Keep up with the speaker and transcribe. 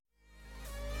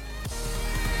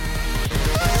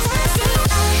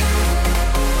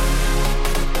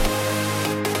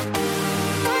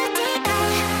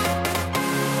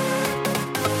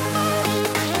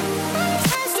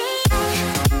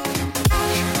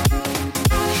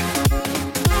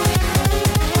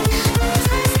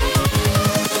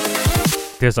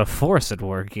there's a force at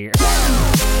work here.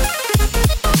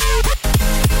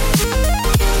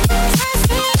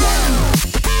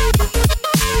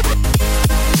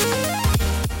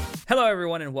 Hello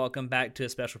everyone and welcome back to a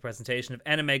special presentation of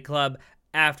Anime Club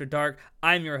After Dark.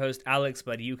 I'm your host Alex,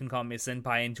 but you can call me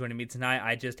Senpai, and joining me tonight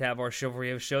I just have our chivalry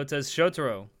of Shotas,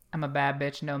 Shotaro. I'm a bad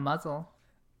bitch, no muzzle.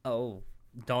 Oh,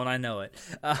 don't I know it.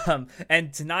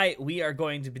 And tonight we are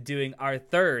going to be doing our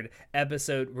third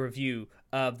episode review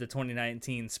of the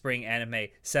 2019 spring anime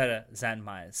Sera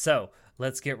Zanmai. So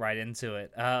let's get right into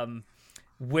it.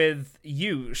 With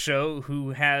you, Sho, who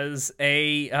has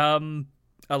a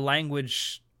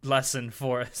language lesson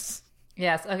for us.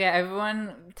 Yes, okay,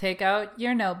 everyone take out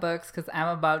your notebooks because I'm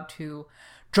about to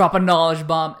drop a knowledge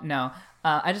bomb. No,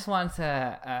 I just wanted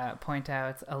to point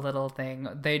out a little thing.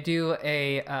 They do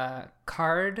a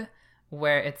card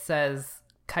where it says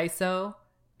Kaiso,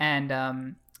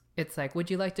 and it's like, would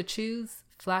you like to choose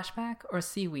flashback or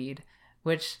seaweed?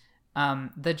 Which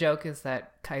the joke is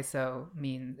that Kaiso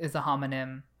is a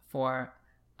homonym for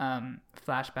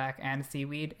flashback and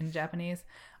seaweed in Japanese.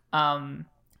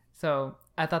 So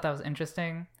I thought that was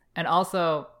interesting. And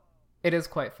also, it is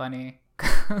quite funny.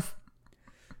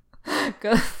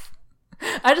 Because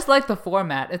I just like the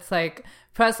format. It's like,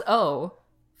 press O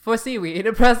for seaweed,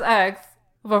 press X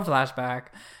for flashback.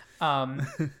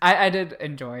 I did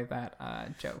enjoy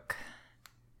that joke.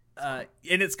 And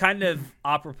it's kind of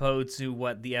apropos to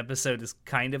what the episode is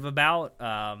kind of about.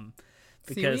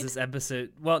 Because seaweed? This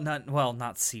episode,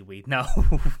 not seaweed, no,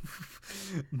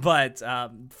 but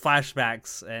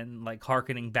flashbacks and like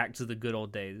harkening back to the good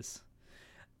old days.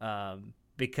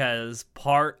 Because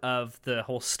part of the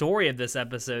whole story of this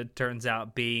episode turns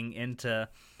out being into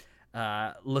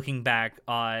looking back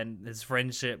on his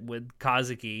friendship with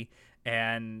Kazuki,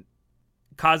 and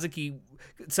Kazuki.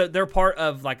 So they're part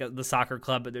of like the soccer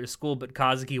club at their school, but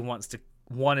Kazuki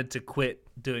wanted to quit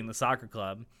doing the soccer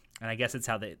club. And I guess it's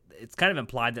kind of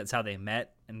implied that's how they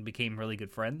met and became really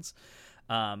good friends.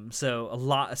 So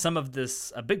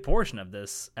a big portion of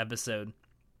this episode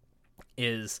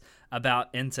is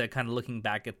about Enta kind of looking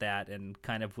back at that and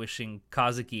kind of wishing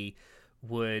Kazuki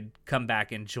would come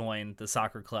back and join the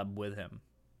soccer club with him.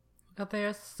 But they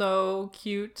are so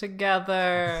cute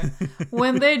together.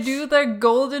 When they do their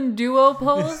golden duo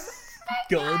pose.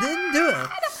 Golden duo.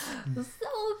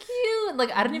 So cute.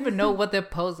 Like, I don't even know what they're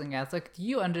posing as. Like, do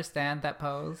you understand that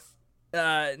pose?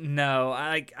 No.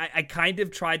 I kind of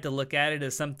tried to look at it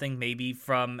as something maybe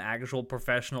from actual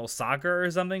professional soccer or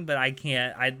something, but I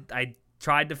can't. I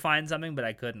tried to find something, but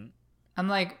I couldn't. I'm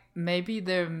like, maybe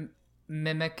they're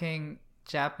mimicking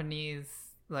Japanese,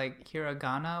 like,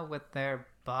 hiragana with their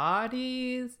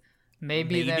bodies.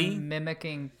 Maybe they're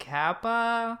mimicking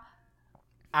kappa.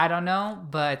 I don't know,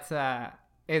 but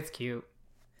it's cute.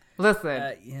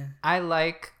 Listen, yeah. I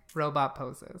like robot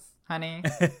poses, honey.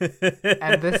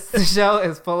 And this show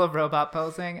is full of robot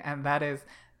posing, and that is,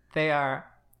 they are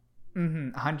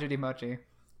 100 emoji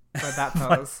for that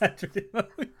pose. 100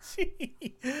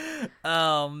 emoji.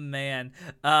 Oh, man.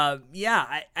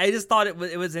 Yeah, I just thought it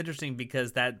was interesting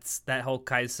because that whole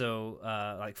Kaiso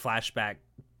like flashback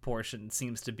portion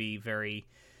seems to be very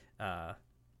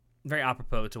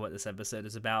apropos to what this episode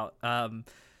is about.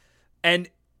 And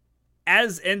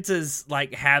as Enta's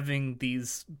like having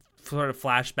these sort of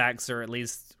flashbacks, or at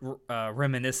least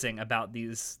reminiscing about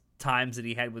these times that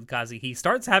he had with Kazuki, he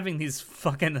starts having these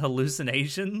fucking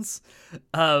hallucinations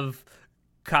of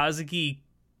Kazuki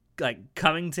like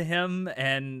coming to him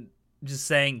and just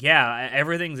saying, yeah,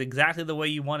 everything's exactly the way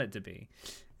you want it to be.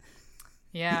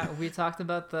 Yeah, we talked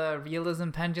about the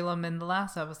realism pendulum in the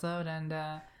last episode,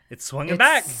 and it's swinging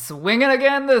back. Swinging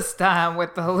again this time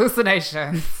with the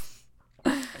hallucinations.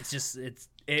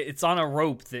 It's on a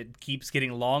rope that keeps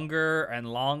getting longer and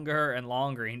longer and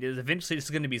longer. And it's eventually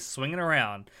just going to be swinging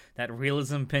around that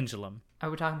realism pendulum.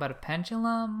 Are we talking about a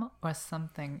pendulum or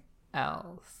something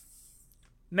else?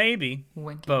 Maybe.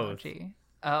 Winky both. Emoji.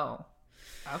 Oh,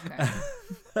 okay.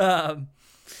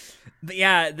 But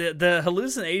yeah, the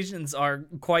hallucinations are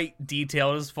quite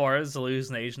detailed as far as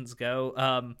hallucinations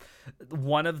go.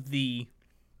 One of the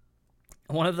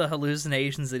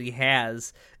hallucinations that he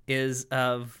has is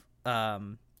of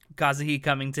Kazuki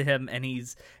coming to him, and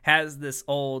has this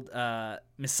old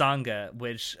misanga,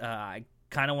 which I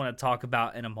kind of want to talk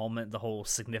about in a moment, the whole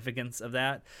significance of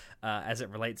that as it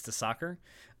relates to soccer.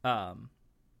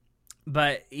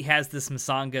 But he has this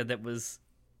misanga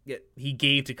that he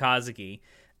gave to Kazuki,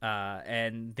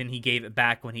 and then he gave it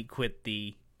back when he quit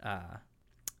the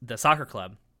soccer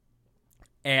club.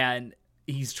 And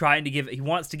he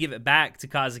wants to give it back to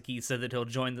Kazuki so that he'll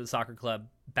join the soccer club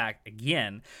back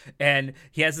again. And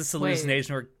he has this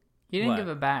hallucination where He didn't What? give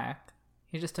it back.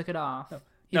 He just took it off.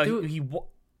 He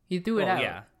threw it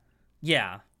out.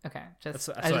 Yeah. Okay, That's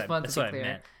I just wanted to be what I clear.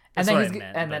 meant. And That's then what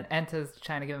I meant, but- Enta's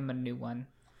trying to give him a new one.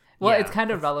 Well, Yeah, it's kind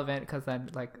of relevant because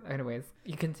then, like, anyways,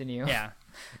 you continue.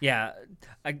 Yeah.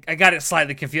 I got it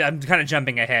slightly confused. I'm kind of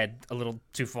jumping ahead a little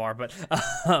too far, but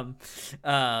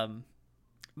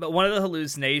but one of the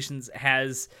hallucinations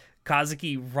has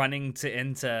Kazuki running to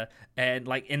Enta and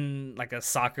like in like a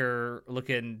soccer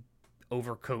looking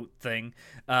overcoat thing.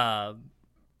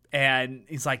 And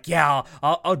he's like, "Yeah,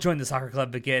 I'll join the soccer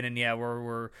club again, and yeah,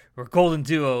 we're golden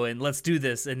duo, and let's do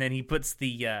this." And then he puts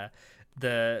the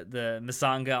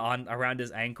misanga on around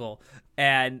his ankle,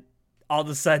 and all of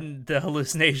a sudden the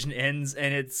hallucination ends,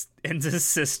 and it's Enza's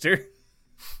sister.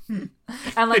 And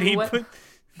like he put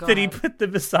the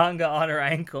misanga on her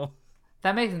ankle.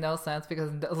 That makes no sense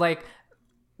because like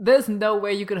there's no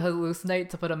way you could hallucinate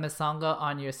to put a misanga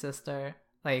on your sister.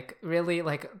 Like, really?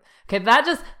 Like, okay,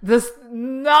 this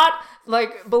not,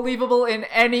 like, believable in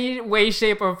any way,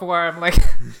 shape, or form. Like,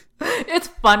 it's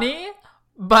funny,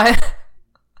 but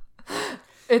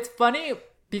it's funny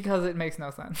because it makes no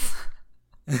sense.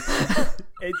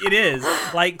 It is.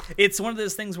 Like, it's one of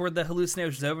those things where the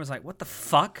hallucination's over and it's like, what the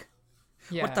fuck?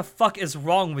 Yeah. What the fuck is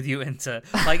wrong with you, Enta?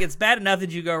 Like, it's bad enough that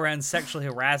you go around sexually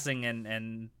harassing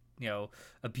and you know,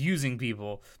 abusing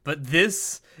people, but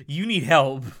this, you need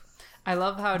help. I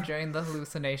love how during the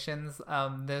hallucinations,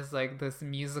 there's like this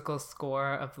musical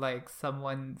score of like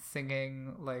someone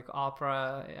singing like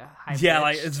opera. Yeah,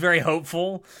 like it's very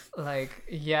hopeful. Like,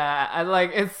 yeah, I like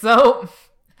it's so.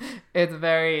 It's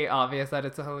very obvious that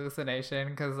it's a hallucination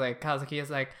because like Kazuki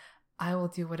is like, I will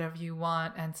do whatever you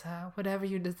want, Enta, whatever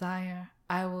you desire.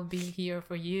 I will be here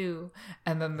for you.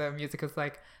 And then the music is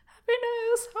like,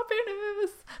 happiness.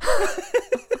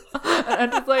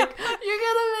 And it's like, you're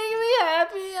gonna make me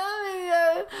happy.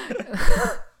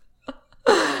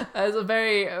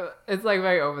 It's like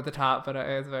very over the top, but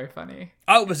it's very funny.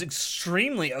 Oh, it was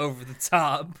extremely over the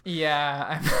top.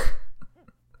 Yeah.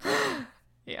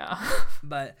 Yeah.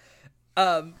 But,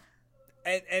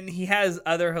 and he has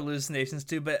other hallucinations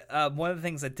too. But one of the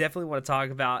things I definitely want to talk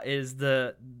about is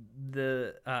the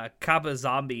Kappa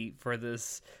zombie for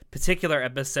this particular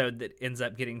episode that ends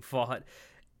up getting fought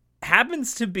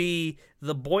happens to be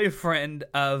the boyfriend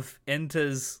of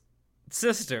Enta's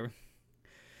sister,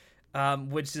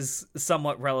 which is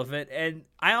somewhat relevant. And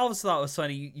I also thought it was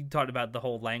funny. You talked about the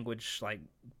whole language like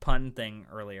pun thing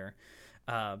earlier.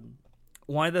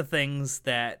 One of the things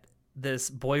that this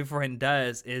boyfriend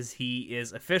does is he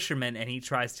is a fisherman and he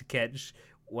tries to catch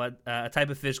a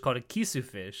type of fish called a kisu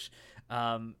fish.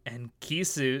 And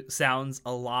kisu sounds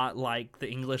a lot like the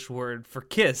English word for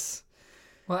kiss.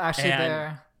 Well, actually,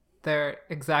 they're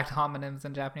exact homonyms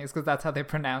in Japanese because that's how they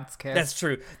pronounce kiss. That's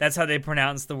true. That's how they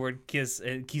pronounce the word kiss,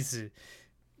 kisu.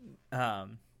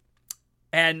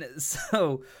 And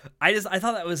so I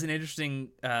thought that was an interesting,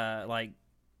 like,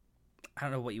 I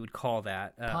don't know what you would call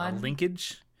that,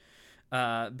 linkage,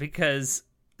 because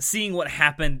seeing what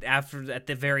happened at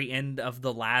the very end of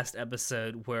the last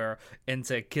episode where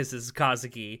Enta kisses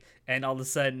Kazuki, and all of a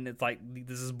sudden it's like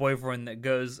this is boyfriend that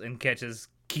goes and catches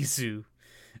Kisu,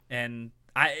 and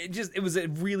it was a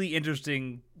really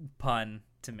interesting pun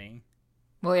to me.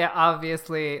 Well, yeah,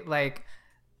 obviously, like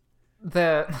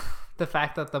the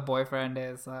fact that the boyfriend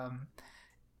is a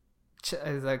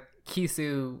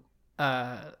Kisu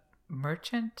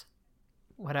merchant.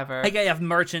 Whatever. Yeah,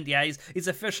 merchant. Yeah, he's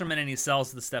a fisherman and he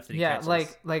sells the stuff that he catches.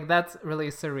 like that's really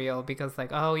surreal because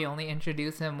like, oh, you only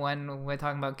introduce him when we're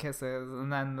talking about kisses,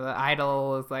 and then the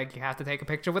idol is like, you have to take a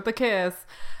picture with the kiss.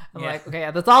 I'm like, okay, yeah,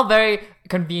 that's all very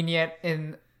convenient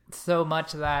in so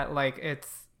much that like it's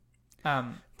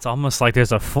almost like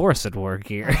there's a force at work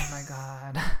here. Oh my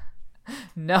god.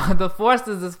 No, the force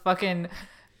is this fucking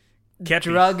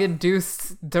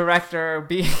drug-induced director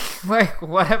being like,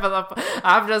 whatever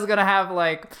I'm just gonna have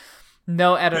like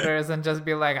no editors and just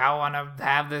be like, I want to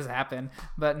have this happen.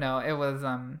 But no, it was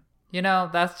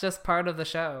that's just part of the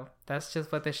show. That's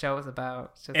just what the show is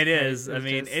about. It is. I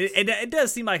mean, it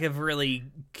does seem like a really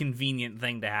convenient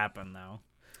thing to happen, though.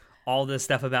 All this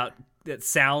stuff about that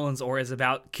sounds or is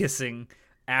about kissing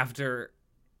after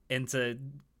Enta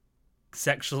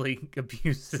sexually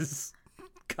abuses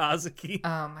Kazuki.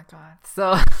 Oh my god.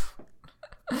 So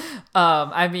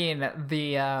I mean,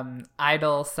 the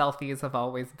idol selfies have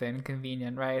always been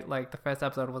convenient, right? Like the first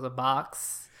episode was a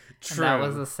box. True. And that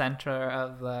was the center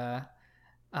of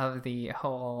the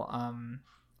whole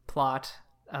plot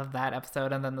of that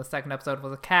episode, and then the second episode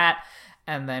was a cat,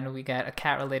 and then we get a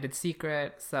cat related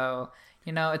secret. So,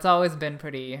 it's always been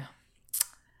pretty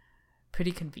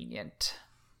convenient.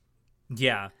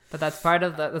 Yeah. But that's part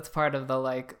of the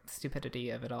like stupidity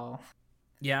of it all.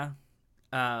 Yeah.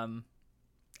 And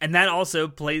that also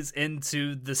plays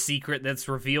into the secret that's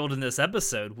revealed in this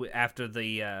episode after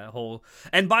the whole...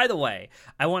 And by the way,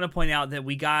 I want to point out that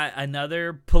we got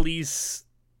another police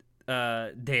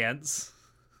dance,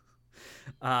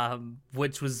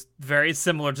 which was very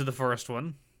similar to the first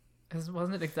one.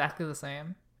 Wasn't it exactly the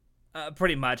same?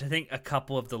 Pretty much. I think a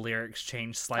couple of the lyrics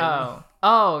changed slightly.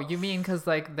 Oh, you mean because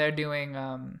like they're doing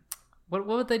what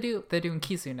would they do? They're doing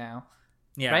Kisu now.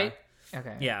 Yeah. Right?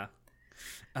 Okay. Yeah.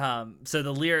 So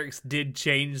the lyrics did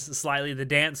change slightly. The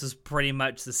dance is pretty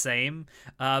much the same.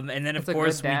 And then of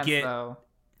course we get though,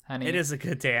 honey. It is a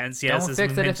good dance. Yes, don't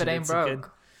fix it if it ain't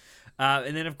broke.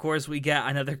 And then of course we get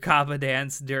another Kappa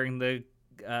dance during the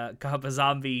Kappa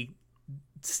zombie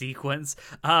sequence.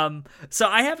 So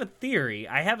I have a theory.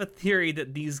 That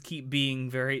these keep being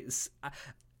very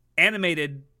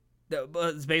animated.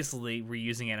 It's basically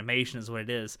reusing animation is what it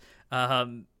is.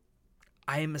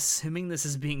 I am assuming this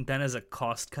is being done as a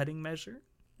cost-cutting measure.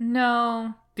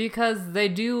 No, because they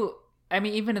do... I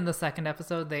mean, even in the second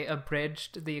episode, they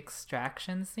abridged the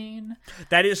extraction scene.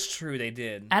 That is true, they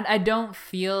did. And I don't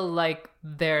feel like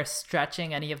they're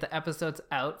stretching any of the episodes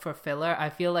out for filler. I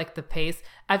feel like the pace...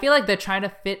 I feel like they're trying to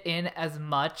fit in as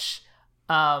much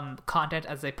content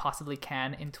as they possibly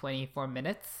can in 24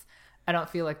 minutes. I don't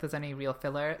feel like there's any real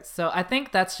filler. So I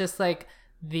think that's just like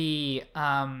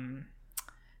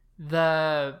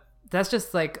that's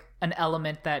just like an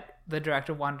element that the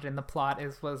director wanted in the plot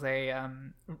and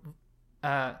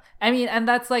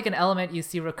that's like an element you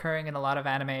see recurring in a lot of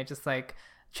anime, just like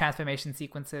transformation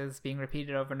sequences being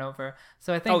repeated over and over.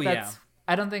 So I think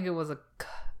I don't think it was a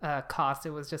cost.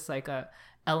 It was just like a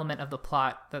element of the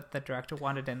plot that the director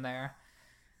wanted in there.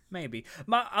 Maybe.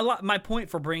 My point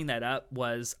for bringing that up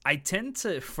was I tend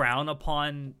to frown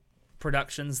upon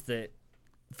productions that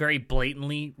very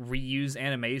blatantly reuse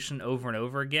animation over and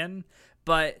over again,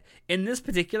 but in this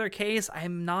particular case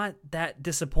I'm not that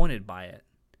disappointed by it,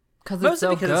 mostly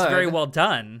because it's very well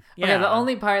done. Okay, the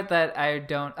only part that I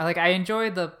don't like, I enjoy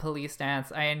the police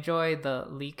dance, I enjoy the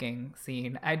leaking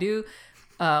scene, I do.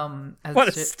 What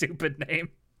a stupid name.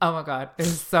 Oh my god,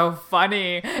 it's so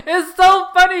funny. It's so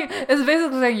funny. It's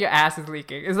basically saying your ass is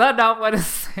leaking. Is that not what it's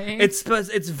saying? It's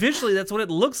visually, that's what it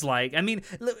looks like. I mean,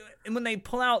 when they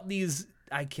pull out these...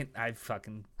 I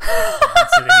fucking can't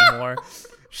sit anymore.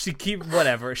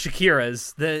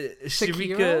 Shakira's. The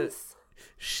Shirikas?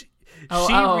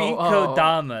 Shiriko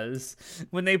Damas.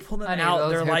 When they pull them out,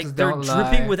 they're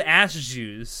dripping with ass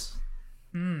juice.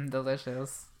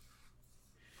 Delicious.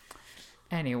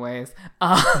 Anyways,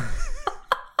 what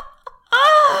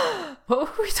were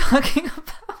we talking about?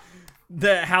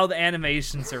 How the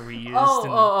animations are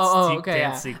reused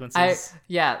dance sequences.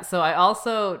 So I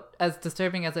also, as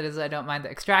disturbing as it is, I don't mind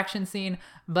the extraction scene,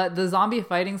 but the zombie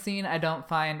fighting scene I don't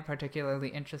find particularly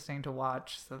interesting to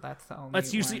watch, so that's the only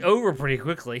That's usually over pretty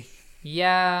quickly.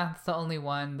 Yeah, it's the only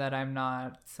one that I'm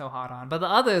not so hot on. But the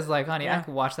others, like, honey, I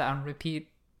could watch that on repeat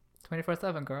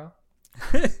 24/7, girl.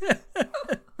 It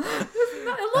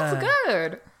looks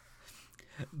good.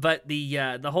 But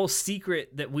the whole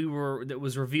secret that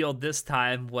was revealed this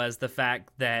time was the fact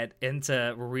that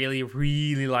Enta really,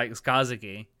 really likes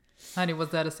Kazuki. Honey, was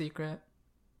that a secret?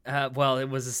 Well, it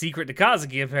was a secret to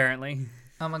Kazuki, apparently.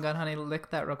 Oh my god, honey,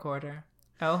 lick that recorder.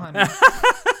 Oh, honey.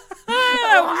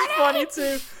 That was funny,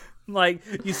 too. Like,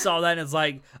 you saw that and it's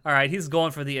like, all right, he's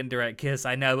going for the indirect kiss,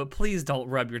 I know, but please don't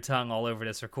rub your tongue all over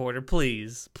this recorder.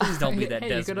 Please don't be that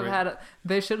desperate. You could have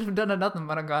they should have done another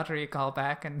Monogatari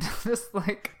callback and just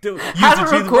like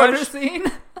have a recorder scene.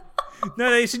 No,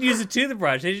 they should use a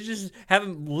toothbrush. They should just have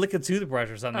him lick a toothbrush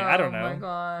or something. I don't know. Oh my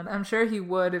god. I'm sure he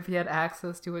would if he had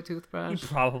access to a toothbrush. He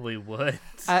probably would.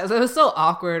 It was so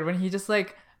awkward when he just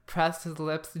like pressed his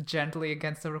lips gently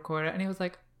against the recorder and he was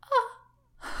like,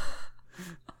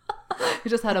 he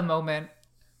just had a moment,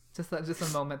 just a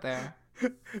moment there.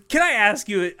 Can I ask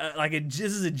you, this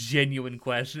is a genuine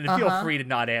question, and feel free to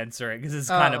not answer it, because it's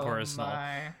kind of personal.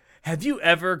 My. Have you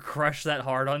ever crushed that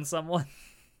hard on someone?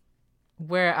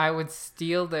 Where I would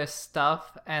steal their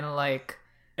stuff and make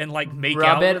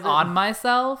rub it on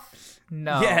myself?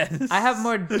 No. Yes. I have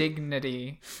more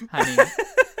dignity, honey.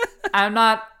 I'm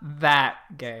not that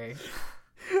gay.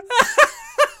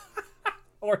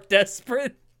 Or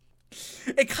desperate.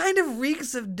 It kind of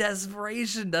reeks of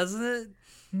desperation, doesn't it?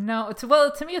 No,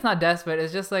 to me it's not desperate.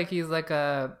 It's just like he's like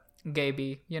a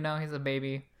baby, you know? He's a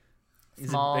baby.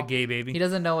 Small. He's a gay baby. He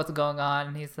doesn't know what's going on.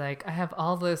 And he's like, I have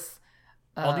all this...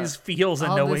 all these feels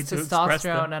and no way to express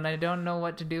them. And I don't know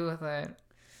what to do with it.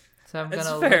 So I'm going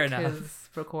to lick his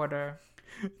recorder.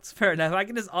 It's fair enough. I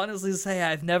can just honestly say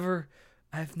I've never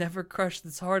crushed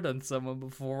this hard on someone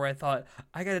before where I thought,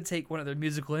 I gotta take one of their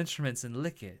musical instruments and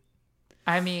lick it.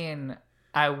 I mean,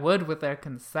 I would with their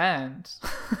consent.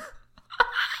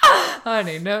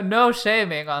 Honey, no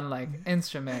shaming on like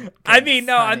instrument. I mean,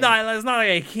 no, honey. I'm not. It's not like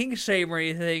a kink shame or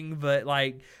anything, but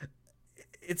like,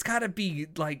 it's gotta be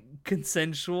like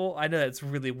consensual. I know that's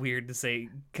really weird to say.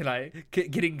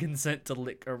 Getting consent to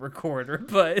lick a recorder,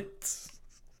 but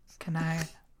Can I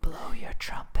blow your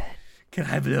trumpet? Can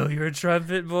I blow your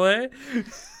trumpet, boy?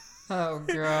 Oh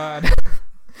God.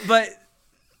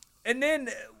 And then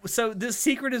so this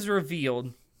secret is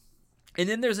revealed. And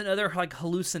then there's another like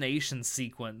hallucination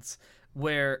sequence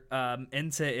where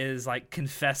Enta is like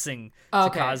confessing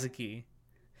to Kazuki.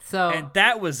 And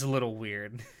that was a little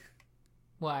weird.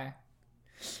 Why?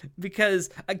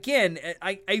 Because again,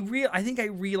 I think I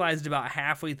realized about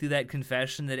halfway through that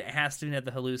confession that it has to be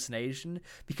another hallucination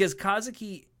because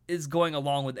Kazuki is going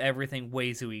along with everything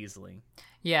way too easily.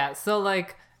 Yeah, so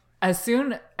like as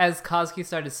soon as Kazuki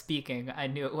started speaking, I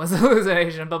knew it was a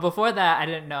hallucination, but before that I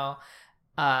didn't know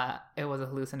it was a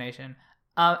hallucination.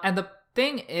 And the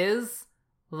thing is,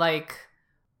 like,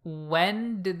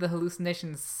 when did the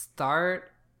hallucination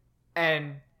start?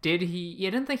 And did he...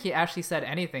 I didn't think he actually said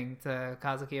anything to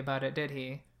Kazuki about it, did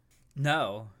he?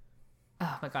 No.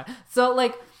 Oh my God. So,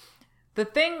 like, the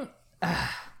thing...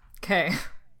 Okay.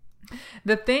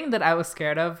 The thing that I was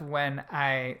scared of when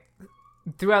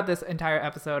throughout this entire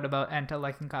episode about Enta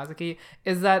liking Kazuki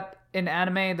is that in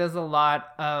anime there's a lot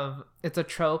of... It's a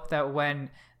trope that when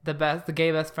the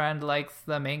gay best friend likes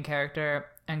the main character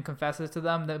and confesses to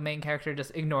them, the main character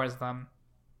just ignores them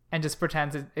and just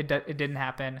pretends it didn't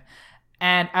happen.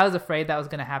 And I was afraid that was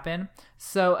going to happen.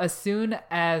 So as soon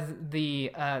as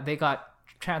they got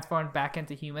transformed back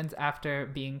into humans after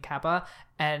being Kappa,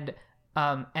 and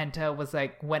Enta was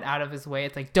like, went out of his way,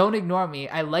 it's like, don't ignore me,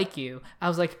 I like you. I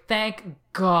was like, thank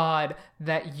God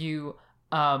that you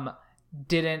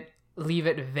didn't leave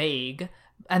it vague.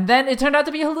 And then it turned out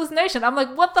to be a hallucination. I'm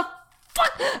like, what the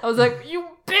fuck? I was like, you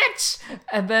bitch!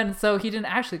 And then, so he didn't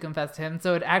actually confess to him.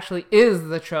 So it actually is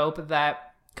the trope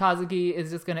that Kazuki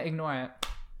is just going to ignore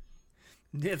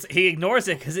it. He ignores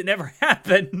it because it never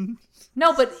happened.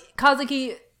 No, but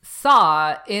Kazuki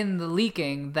saw in the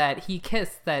leaking that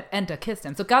Enta kissed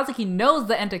him. So Kazuki knows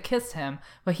that Enta kissed him,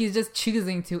 but he's just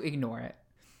choosing to ignore it.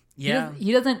 Yeah.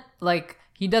 He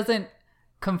doesn't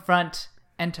confront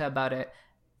Enta about it.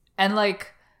 And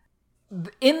like,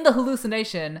 in the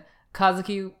hallucination,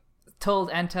 Kazuki told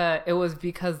Enta it was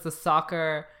because the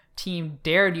soccer team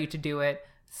dared you to do it.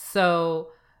 So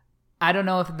I don't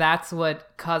know if that's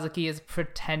what Kazuki is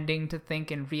pretending to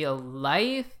think in real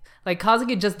life. Like,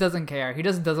 Kazuki just doesn't care. He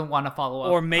just doesn't want to follow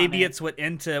up. Or maybe it's what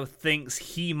Enta thinks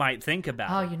he might think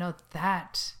about it. You know,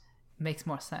 that makes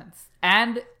more sense.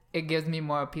 And it gives me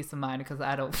more peace of mind because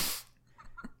I don't...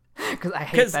 Because I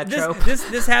hate that trope.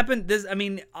 This happened. I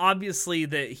mean, obviously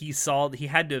that he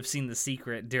had to have seen the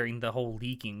secret during the whole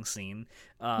leaking scene.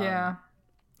 Yeah.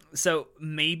 So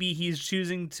maybe he's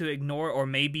choosing to ignore, or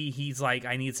maybe he's like,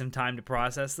 I need some time to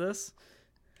process this.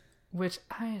 Which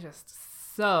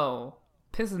pisses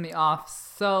me off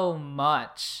so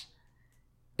much.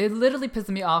 It literally pisses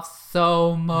me off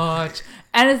so much.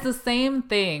 And it's the same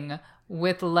thing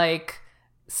with like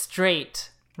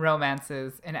straight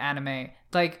romances in anime.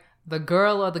 Like, the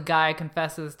girl or the guy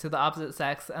confesses to the opposite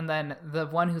sex, and then the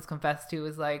one who's confessed to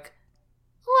is like,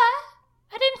 what?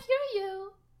 I didn't hear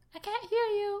you. I can't hear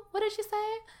you. What did she say?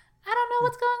 I don't know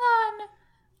what's going on.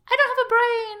 I don't have a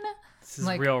brain. This is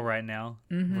like, real right now.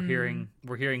 Mm-hmm.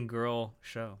 We're hearing girl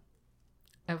show.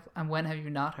 And when have you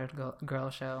not heard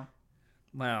girl show?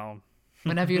 Well,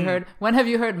 when have you heard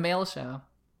male show?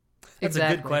 That's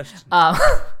exactly. A good question.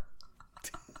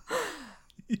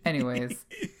 Anyways,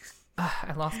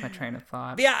 I lost my train of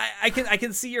thought. Yeah, I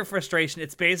can see your frustration.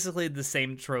 It's basically the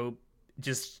same trope,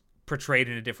 just portrayed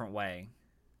in a different way.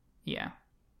 Yeah.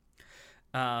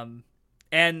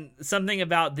 And something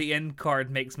about the end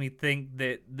card makes me think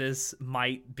that this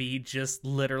might be just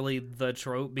literally the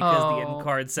trope because the end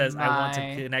card says, I want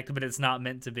to connect, but it's not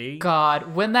meant to be.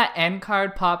 God, when that end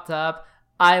card popped up,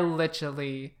 I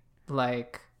literally,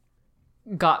 like,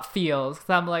 got feels. Because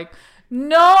I'm like,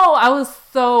 no! I was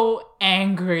so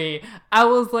angry. I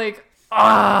was like,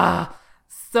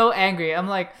 so angry. I'm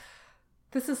like,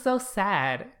 this is so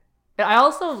sad. And I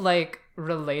also, like,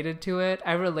 related to it.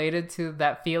 I related to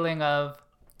that feeling of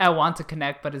I want to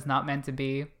connect but it's not meant to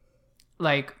be,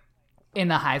 like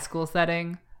in a high school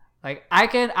setting. Like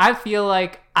I feel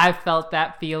like I felt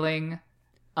that feeling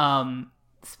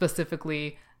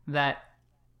specifically that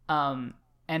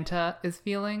Enta is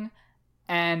feeling,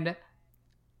 and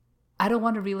I don't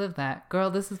want to relive that. Girl,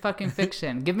 this is fucking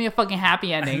fiction. Give me a fucking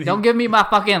happy ending. Don't give me my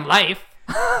fucking life.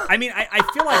 I mean, I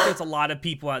feel like there's a lot of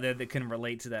people out there that can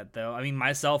relate to that, though. I mean,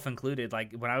 myself included.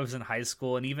 Like, when I was in high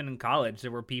school and even in college,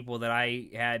 there were people that I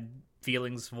had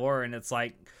feelings for, and it's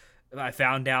like, I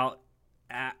found out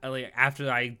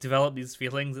after I developed these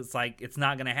feelings, it's like, it's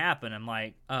not going to happen. I'm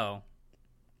like, oh.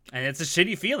 And it's a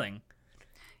shitty feeling.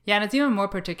 Yeah, and it's even more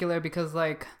particular because,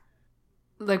 like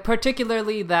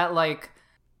particularly that, like,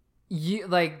 you,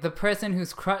 like, the person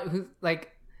who's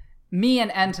like, me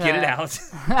and Enta. Get it out.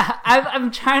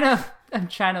 I'm trying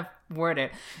to word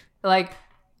it, like,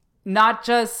 not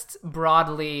just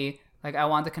broadly, like, I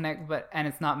want to connect, and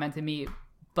it's not meant to me,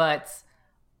 but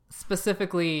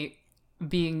specifically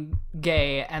being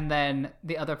gay, and then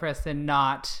the other person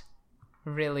not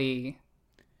really,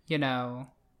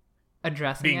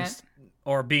 addressing it,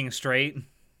 or being straight.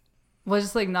 Well,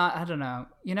 just like not, I don't know,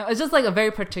 it's just like a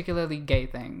very particularly gay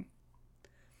thing.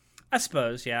 I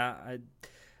suppose, yeah.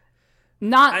 I'm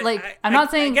not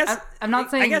saying.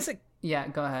 Yeah,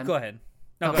 go ahead. Go ahead.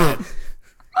 No, go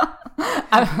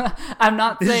ahead. I'm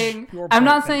not saying. I'm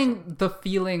not saying the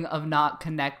feeling of not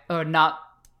connect or not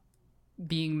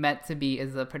being meant to be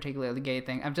is a particularly gay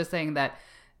thing. I'm just saying that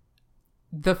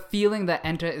the feeling that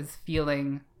Enta is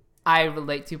feeling, I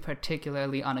relate to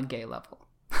particularly on a gay level.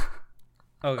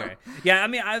 Okay. Yeah, I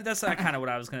mean, that's kind of what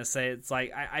I was going to say. It's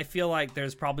like, I feel like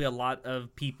there's probably a lot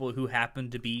of people who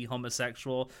happen to be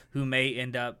homosexual who may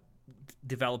end up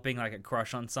developing, like, a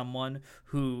crush on someone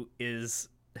who is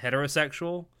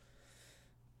heterosexual.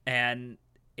 And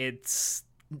it's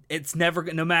never,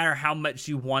 no matter how much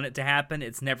you want it to happen,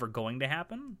 it's never going to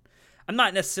happen. I'm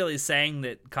not necessarily saying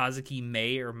that Kazuki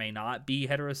may or may not be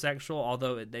heterosexual,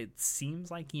 although it seems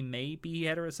like he may be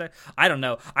heterosexual. I don't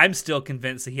know. I'm still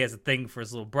convinced that he has a thing for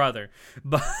his little brother.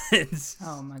 But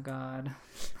oh my god,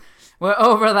 we're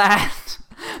over that.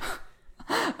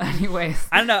 Anyways,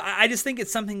 I don't know. I just think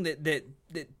it's something that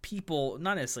people,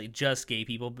 not necessarily just gay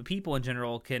people, but people in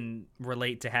general can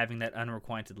relate to having that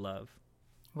unrequited love.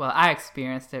 Well, I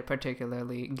experienced it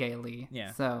particularly gaily.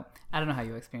 Yeah. So I don't know how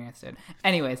you experienced it.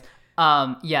 Anyways.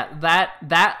 Yeah,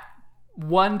 that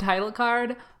one title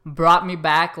card brought me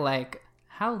back, like,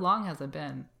 how long has it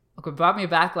been? Okay, brought me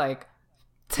back like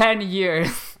 10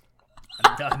 years.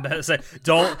 I'm about to say,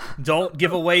 don't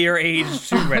give away your age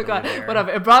too readily. God, there.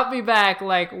 Whatever. It brought me back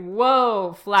like,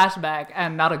 whoa, flashback,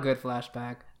 and not a good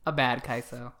flashback, a bad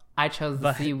Kaiso. I chose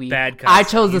the seaweed. Bad Kaiso. I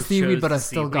chose the seaweed, but I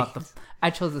still got the. I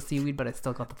chose the seaweed, but I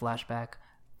still got the flashback.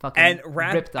 And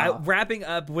wrapping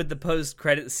up with the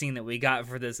post-credit scene that we got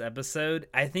for this episode,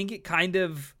 I think it kind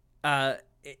of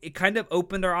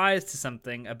opened our eyes to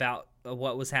something about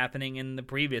what was happening in the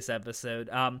previous episode.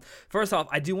 First off,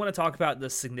 I do want to talk about the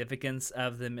significance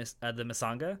of the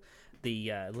Misanga,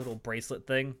 the little bracelet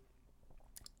thing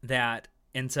that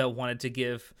Enta wanted to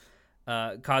give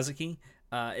Kazuki.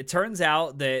 It turns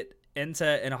out that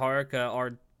Enta and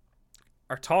Haruka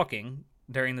are talking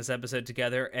during this episode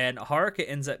together, and Haruka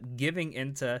ends up giving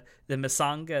Enta the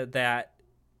Misanga that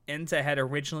Enta had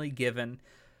originally given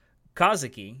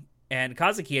Kazuki, and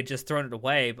Kazuki had just thrown it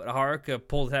away, but Haruka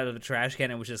pulled it out of the trash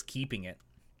can and was just keeping it,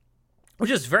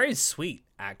 which is very sweet,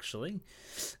 actually.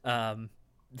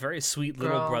 Very sweet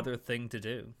little brother thing to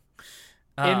do.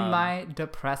 In my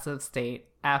depressive state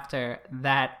after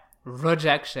that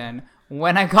rejection,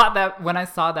 when I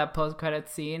saw that post-credit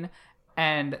scene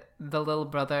and the little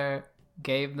brother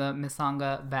gave the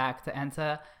Misanga back to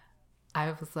Enta,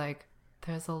 I was like,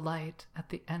 there's a light at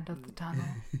the end of the tunnel.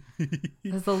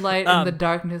 There's a light in the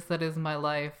darkness that is my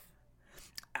life.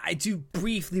 I do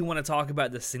briefly want to talk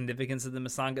about the significance of the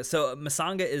Misanga. So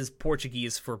Misanga is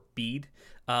Portuguese for bead,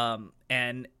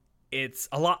 and it's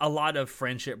a lot of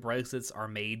friendship bracelets are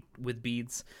made with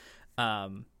beads.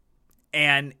 And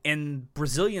in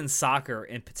Brazilian soccer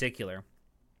in particular,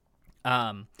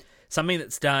 something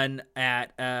that's done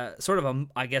at sort of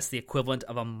I guess the equivalent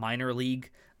of a minor league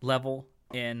level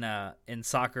in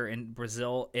soccer in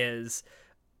Brazil is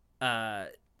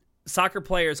soccer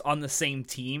players on the same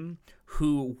team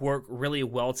who work really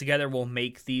well together will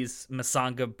make these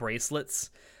Misanga bracelets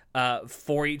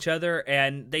for each other,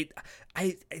 and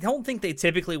I don't think they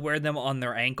typically wear them on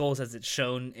their ankles as it's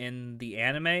shown in the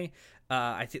anime.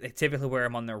 I think they typically wear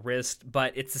them on their wrist,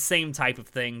 but it's the same type of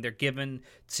thing. They're given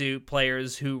to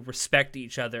players who respect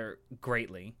each other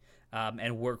greatly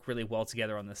and work really well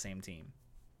together on the same team.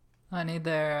 Honey,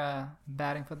 they're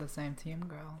batting for the same team,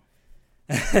 girl.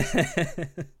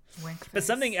 But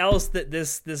something else that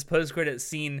this post-credit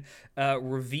scene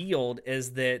revealed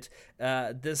is that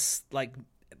this, like,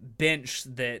 bench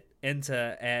that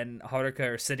Enta and Haruka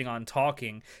are sitting on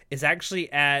talking is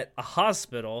actually at a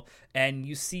hospital, and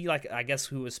you see, like, I guess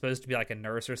who was supposed to be like a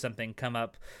nurse or something come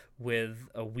up with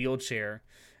a wheelchair,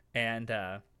 and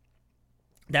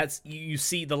that's, you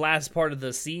see the last part of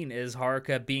the scene is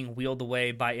Haruka being wheeled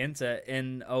away by Enta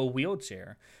in a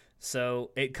wheelchair. So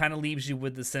it kind of leaves you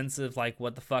with the sense of, like,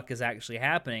 what the fuck is actually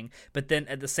happening. But then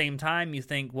at the same time, you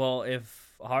think, well,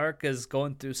 if Haruka's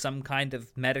going through some kind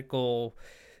of medical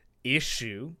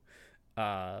issue,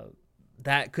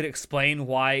 that could explain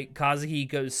why Kazuki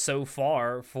goes so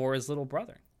far for his little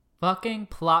brother. Fucking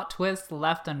plot twists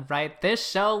left and right. This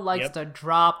show likes to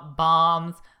drop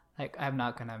bombs. Like, I'm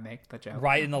not gonna make the joke.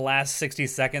 Right in the last 60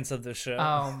 seconds of the show.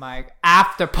 Oh my...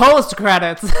 After post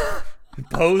credits.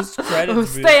 Post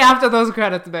credits. Stay after those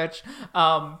credits, bitch.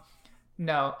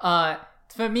 No.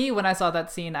 For me, when I saw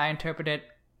that scene, I interpreted it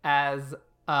as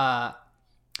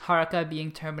Haruka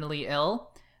being terminally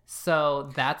ill. So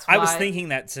that's why... I was thinking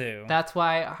that too. That's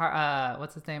why,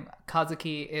 what's his name?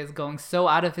 Kazuki is going so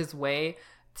out of his way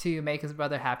to make his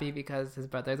brother happy because his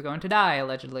brother is going to die,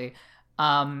 allegedly.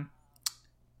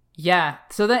 Yeah,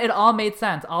 so that it all made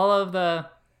sense. All of the...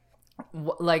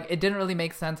 Like, it didn't really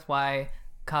make sense why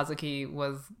Kazuki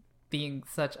was being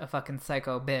such a fucking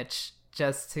psycho bitch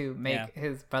just to make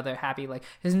his brother happy. Like,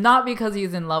 it's not because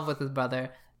he's in love with his brother,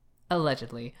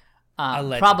 allegedly.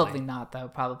 Probably not, though.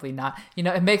 Probably not. You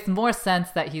know, it makes more sense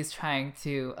that he's trying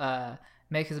to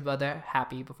make his brother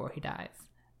happy before he dies.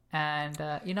 And,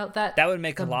 you know, that would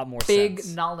make a lot more big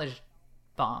sense. Knowledge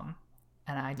bomb.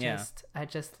 And I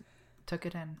just took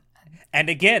it in. And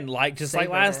again, like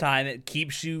last time, it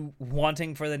keeps you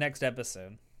wanting for the next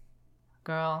episode.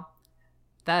 Girl,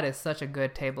 that is such a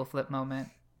good table flip moment,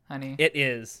 honey. It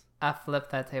is. I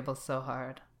flipped that table so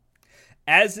hard.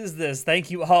 As is this. Thank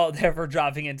you all there for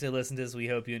dropping in to listen to this. We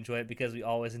hope you enjoy it, because we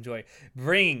always enjoy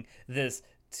bringing this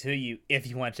to you. If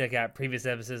you want to check out previous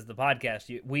episodes of the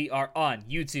podcast, we are on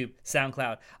YouTube,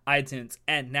 SoundCloud, iTunes,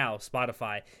 and now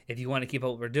Spotify. If you want to keep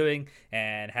up what we're doing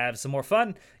and have some more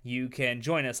fun, you can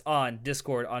join us on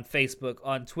Discord, on Facebook,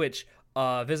 on Twitch.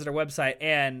 Visit our website,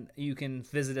 and you can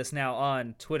visit us now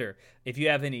on Twitter. If you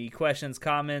have any questions,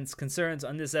 comments, concerns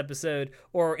on this episode,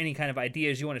 or any kind of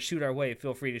ideas you want to shoot our way,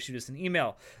 feel free to shoot us an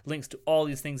email. Links to all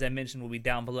these things I mentioned will be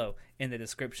down below in the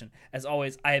description. As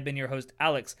always, I have been your host,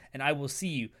 Alex, and I will see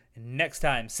you next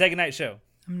time. Say goodnight, show.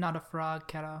 I'm not a frog,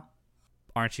 Keto.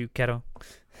 Aren't you, Keto?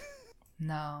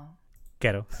 No.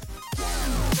 Keto.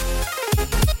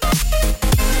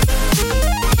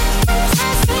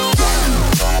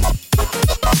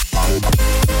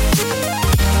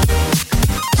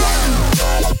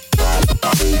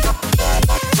 Bye.